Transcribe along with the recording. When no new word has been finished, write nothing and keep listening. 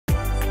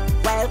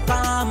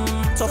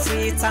to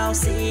Freetown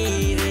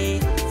City,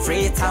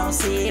 Freetown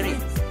City.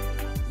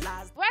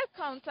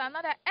 Welcome to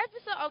another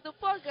episode of the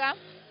program,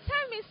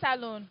 Tell Mi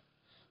Salone.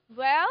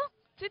 Well,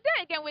 today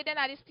again we're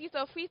at the street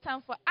of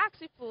Freetown for ask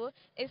people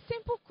a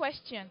simple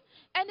question.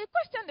 And the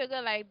question they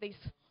go like this.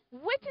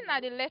 Waiting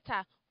at the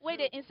letter where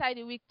they inside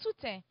the week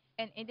 210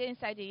 and they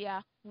inside the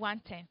year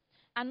 110.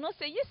 And no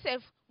say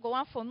yourself go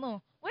on for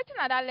no. Waiting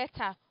at that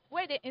letter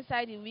where they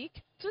inside the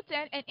week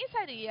 210 and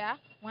inside the year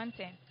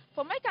 110.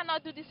 For me, I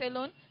cannot do this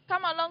alone.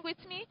 Come along with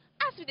me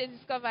as we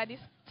discover this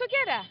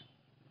together.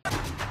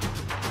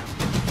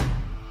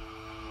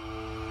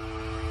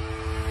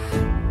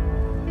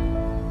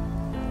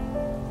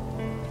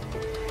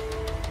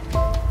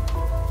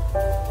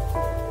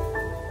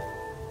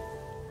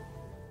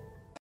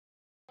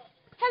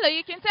 Hello,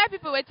 you can tell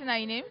people what's your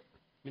name.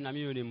 My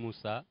name is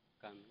Musa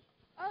Kanu.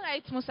 All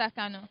right, Musa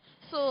Kanu.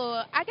 So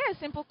I got a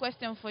simple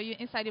question for you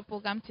inside the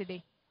program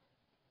today.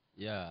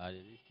 Yeah, I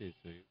listen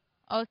to you.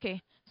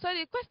 Okay. So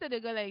the question they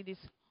go like this.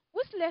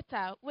 Which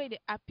letter where they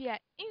appear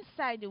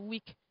inside the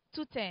week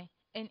 210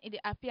 and it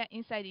appear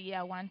inside the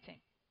year 110?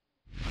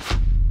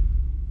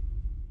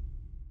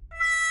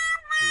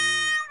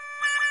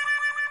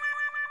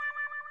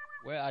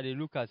 Where are they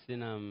look at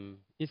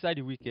inside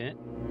the weekend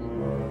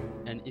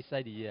and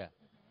inside the year?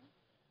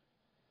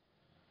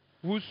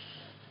 Who's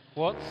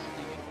what?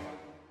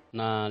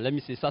 Nah, let me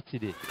say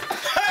Saturday.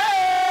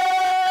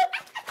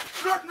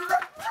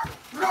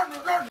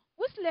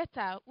 Which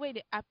letter where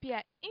they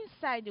appear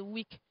inside the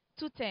week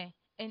 210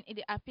 and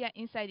it appear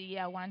inside the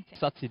year 110?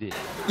 Saturday.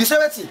 You say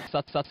what?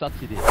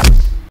 Saturday.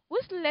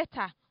 Which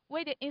letter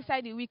where they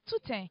inside the week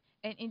 210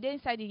 and it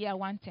inside the year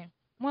 110?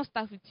 Must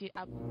start with you.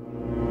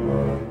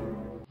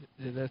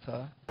 The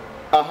letter.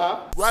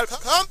 Well,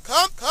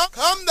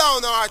 come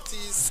down,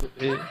 artist.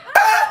 A.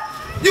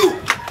 You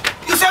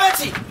say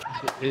what?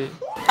 A.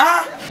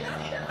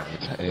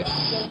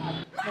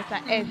 Letter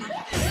S.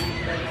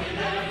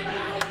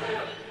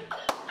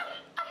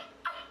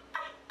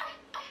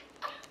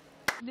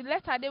 The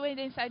letter they were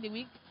inside the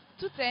week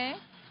 210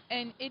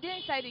 and it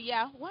inside the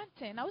year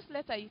 110. Now which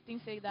letter you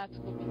think say that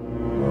could be?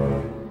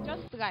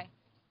 Just try.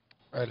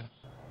 Well.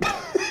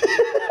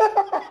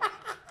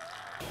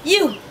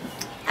 You,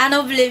 I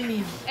don't blame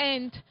you.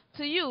 And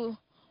to you,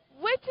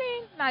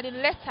 waiting now the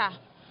letter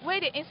where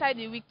they inside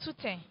the week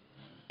 210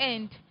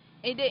 and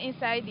it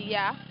inside the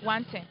year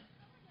 110.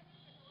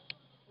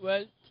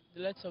 Well,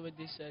 the letter with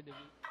this side of it.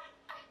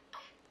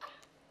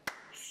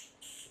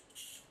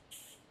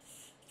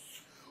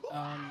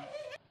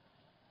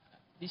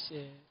 This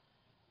is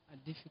a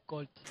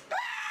difficult.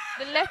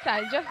 The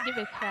letter, just give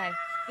it a try.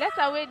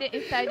 Letter where they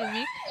inside the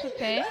week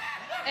 210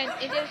 and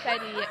it inside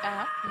the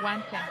year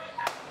 110.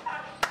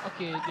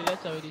 Okay, the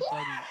letter with this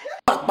side.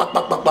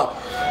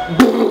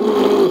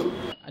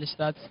 At the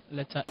start,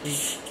 letter A.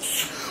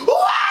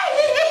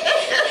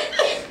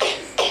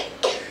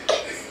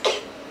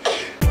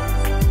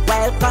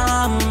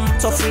 Welcome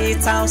to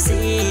Freetown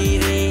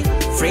City,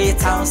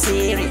 Freetown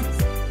City.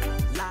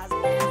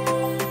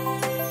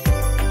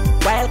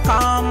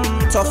 Welcome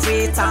to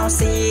Freetown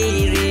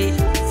City,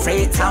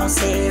 Freetown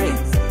City.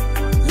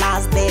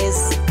 Last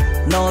days,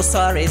 no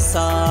sorry,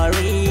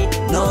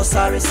 no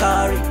sorry.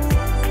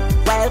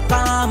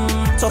 Welcome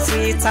to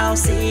Freetown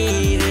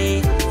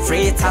City,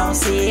 Freetown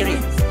City.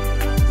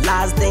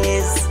 Last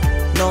days,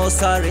 no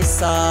sorry,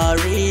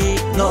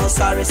 no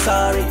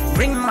sorry.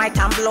 Bring my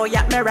can blow,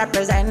 yeah, me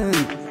represent.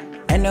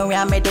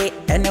 Anywhere me day,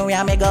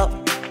 anywhere me go.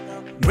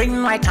 Bring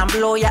my can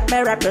blow, yeah,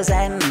 me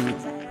represent.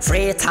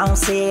 Freetown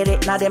City,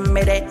 na dem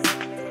me day.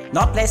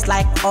 No place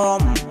like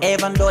home,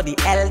 even though the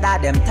elder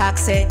them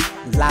taxi.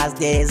 Last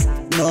days,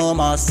 no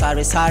more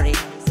sorry.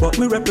 But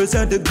me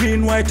represent the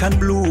green, white and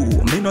blue.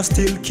 Me no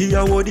still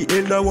care what the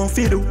elder want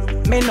fi do.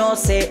 Me no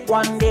say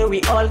one day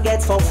we all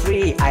get for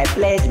free. I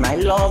pledge my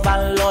love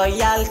and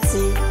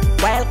loyalty.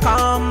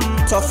 Welcome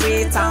to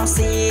Freetown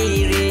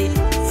City,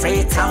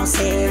 Freetown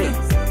City.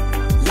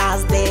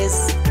 Last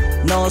days,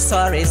 no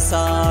sorry,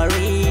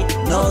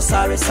 no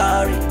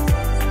sorry.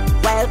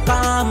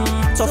 Welcome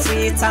to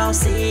Freetown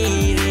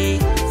City,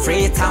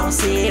 Freetown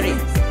City.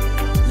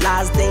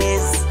 Last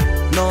days,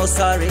 no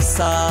sorry.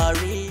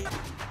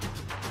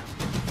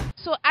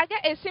 So I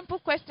get a simple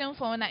question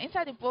for now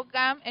inside the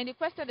program, and the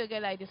question will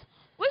get like this.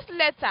 Which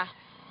letter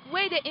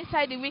where they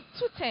inside the week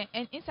 210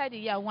 and inside the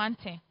year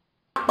 110?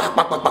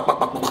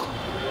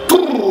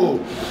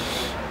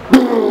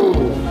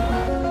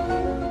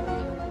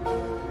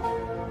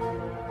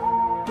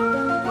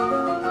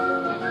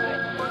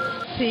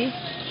 See?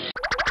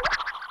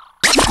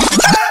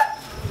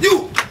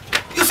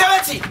 You say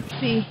what?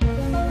 See?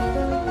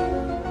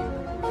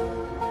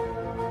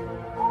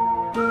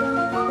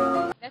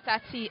 Letter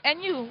T.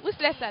 And you, which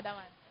letter that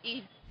one?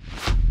 E.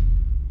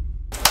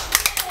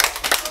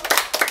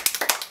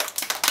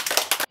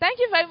 Thank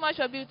you very much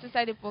for being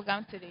inside the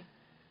program today.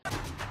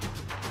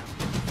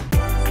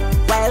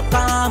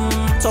 Welcome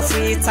to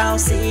Freetown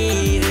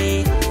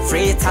City,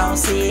 Freetown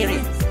City.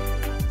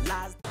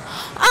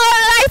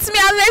 Alright,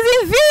 my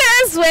amazing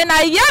viewers, when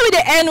I hear with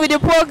the end with the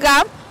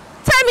program,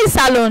 Tell Mi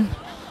Salone.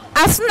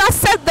 as soon as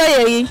said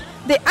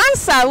the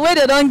answer where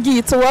they don't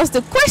give towards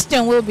the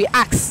question will be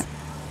asked.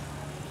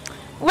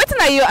 What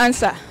are your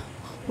answer?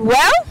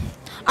 Well,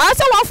 I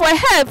also want for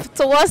help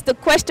towards the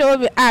question will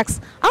be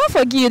asked. I want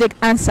to give you the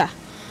answer.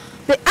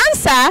 The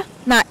answer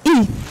now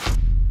E.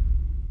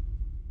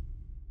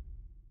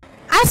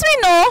 As we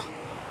know,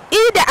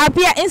 E they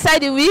appear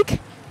inside the week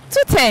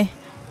 210.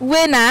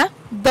 Winner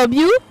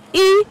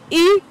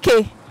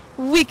W-E-E-K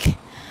week.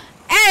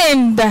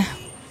 And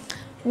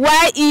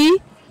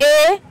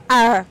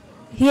Y-E-A-R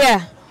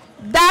here.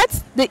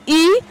 That's the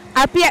E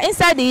appear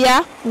inside the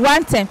year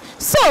 110.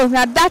 So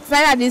now that's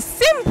the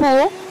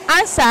simple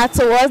answer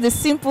towards the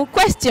simple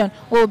question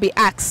will be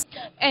asked.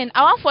 And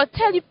I want to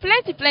tell you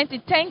plenty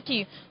thank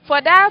you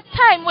for that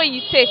time where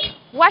you take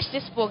watch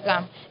this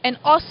program, and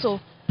also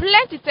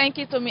plenty thank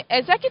you to my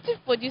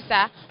executive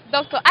producer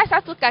Dr.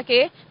 Aissatou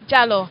Kake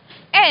Jallo,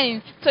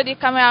 and to the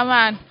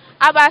cameraman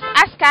Abbas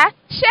Aska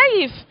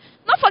Sheriff.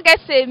 Don't forget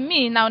to say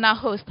me now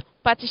host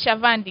Patricia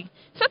Vandy.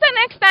 So till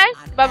next time,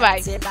 bye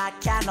bye.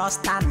 Cannot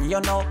stand, you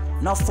know,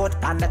 no food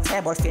on the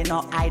table for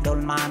no idle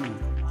man.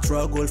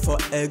 Struggle for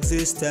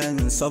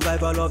existence,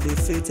 survival of the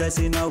fittest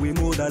in our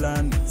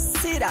motherland.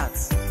 See that?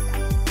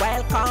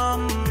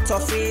 Welcome to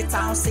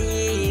Freetown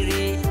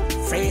City,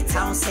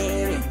 Freetown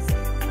City.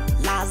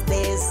 Last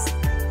days,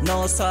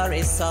 no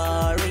sorry,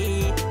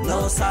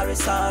 no sorry.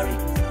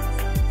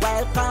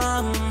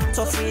 Welcome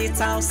to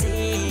Freetown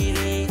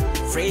City,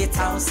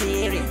 Freetown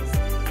City.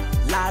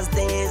 Last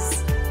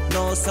days,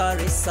 no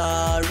sorry,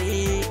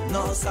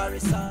 no sorry.